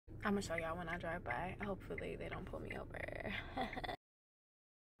I'm gonna show y'all when I drive by. Hopefully they don't pull me over.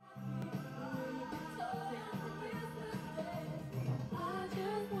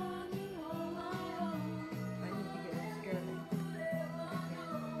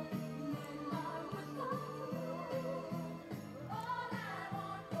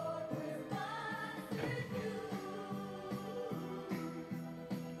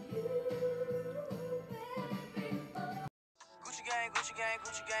 Gucci gang, Gucci gang,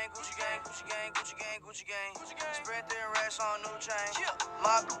 Gucci gang, Gucci gang, Gucci gang, Gucci gang, Gucci gang. Spread their racks on new chain.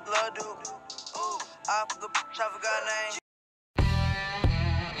 My blood do. Ooh, I forgot name.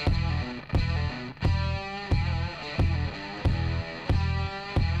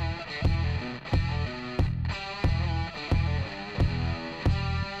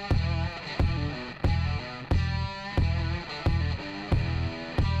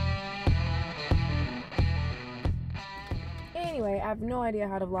 Anyway, I have no idea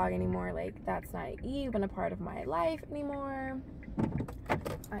how to vlog anymore. Like, that's not even a part of my life anymore.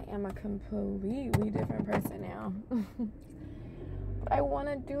 I am a completely different person now. But I want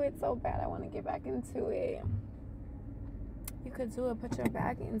to do it so bad. I want to get back into it. You could do it. Put your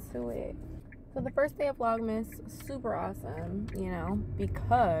back into it. So the first day of Vlogmas, super awesome, you know,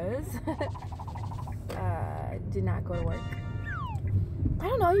 because did not go to work. I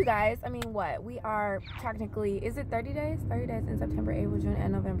don't know, you guys. I mean, what? We are technically, is it 30 days? 30 days in September, April, June,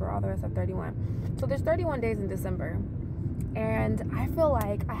 and November. All the rest of 31. So there's 31 days in December. And I feel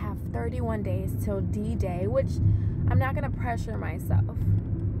like I have 31 days till D-Day, which I'm not going to pressure myself.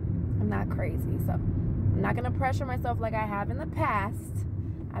 I'm not crazy. So I'm not going to pressure myself like I have in the past.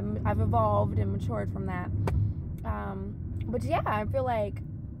 I've evolved and matured from that. But yeah, I feel like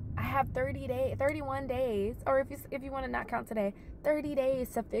I have 31 days, or if you want to not count today, 30 days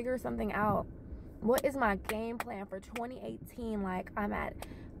to figure something out. What is my game plan for 2018? Like,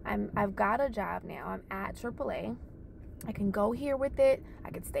 I've got a job now. I'm at AAA. I can go here with it.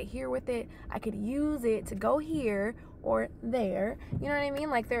 I could stay here with it. I could use it to go here or there. You know what I mean?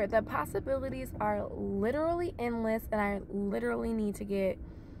 Like, the possibilities are literally endless, and I literally need to get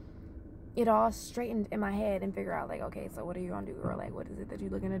it all straightened in my head and figure out, like, okay, so what are you gonna do, girl? Like, what is it that you're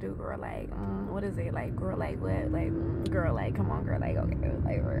looking to do, girl? Like, what is it, like, girl? Like, what? Like, girl, like, come on, girl. Like, okay,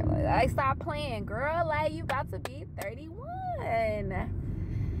 like, girl, like, stop playing, girl. Like, you got to be 31. I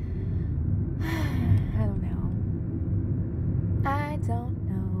don't know.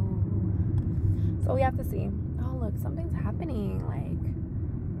 So we have to see. Oh, look, something's happening. Like,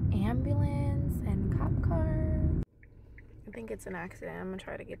 ambulance and cop cars. I think it's an accident. I'm gonna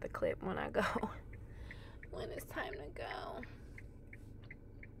try to get the clip when I go. When it's time to go.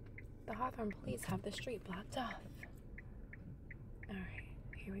 The Hawthorne police have the street blocked off. Alright,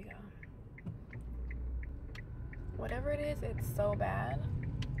 here we go. Whatever it is, it's so bad.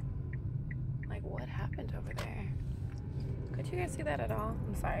 Like, what happened over there? Could you guys see that at all?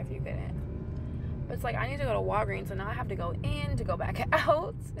 I'm sorry if you couldn't. But it's like, I need to go to Walgreens, so now I have to go in to go back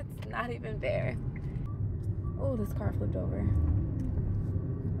out. It's not even fair. Oh, this car flipped over.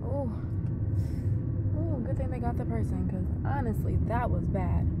 Oh, good thing they got the person, because honestly, that was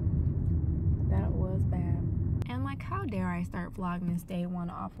bad. That was bad. And like, how dare I start Vlogmas day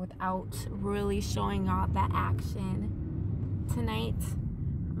one off without really showing y'all the action? Tonight,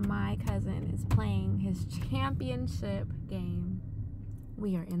 my cousin is playing his championship game.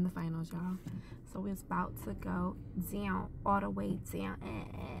 We are in the finals, y'all. So it's about to go down, all the way down.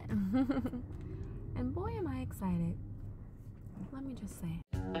 And boy, am I excited. Let me just say.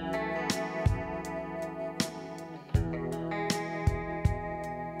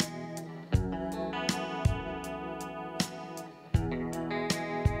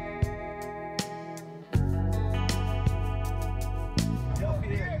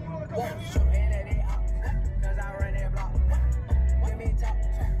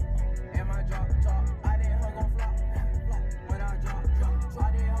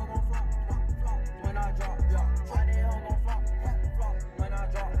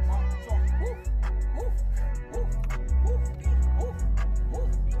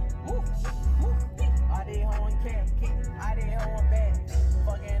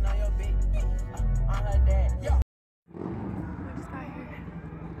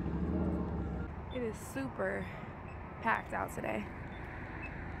 Super packed out today.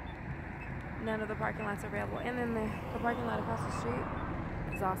 None of the parking lots are available, and then the parking lot across the street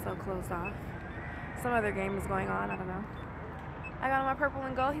is also closed off. Some other game is going on, I don't know. I got on my purple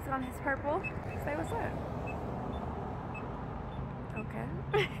and gold. He's on his purple. Say what's up. Okay.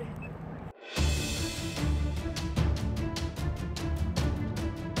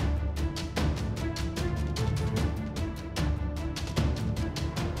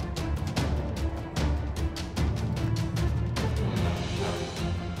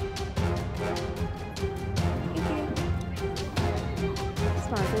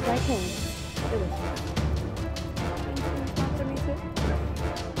 Sponsor me too.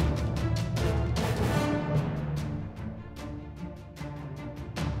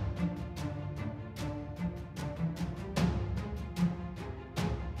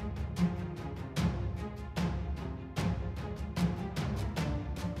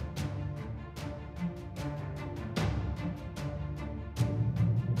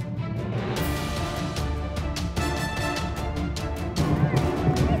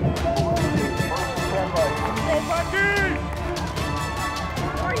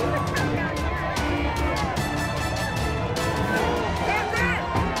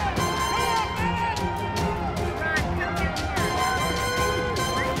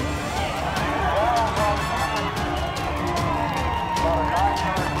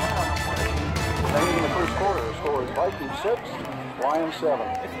 In the first quarter, the score is Vikings 6, Lions 7.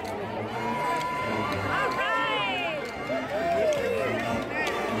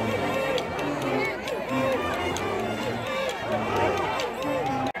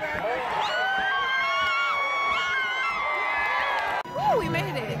 Woo, we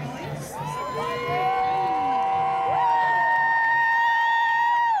made it.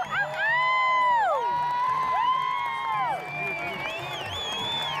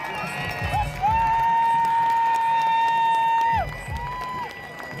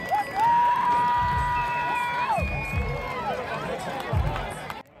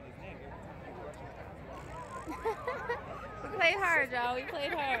 We played hard, y'all. We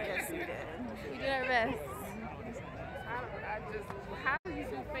played hard. Yes, we did. We did our best. How do you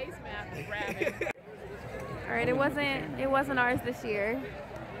do face mapping? All right, it wasn't ours this year.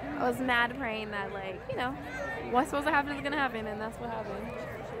 I was mad praying that, like, you know, what's supposed to happen is gonna happen, and that's what happened.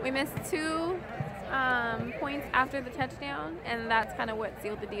 We missed 2 points after the touchdown, and that's kind of what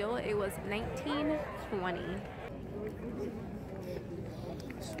sealed the deal. It was 19-20.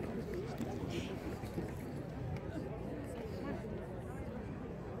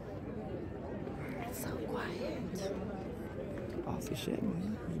 It's so quiet. Bossy shit,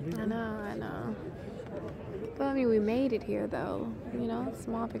 man. I know. But I mean, we made it here, though. You know,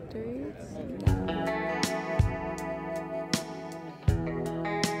 small victories.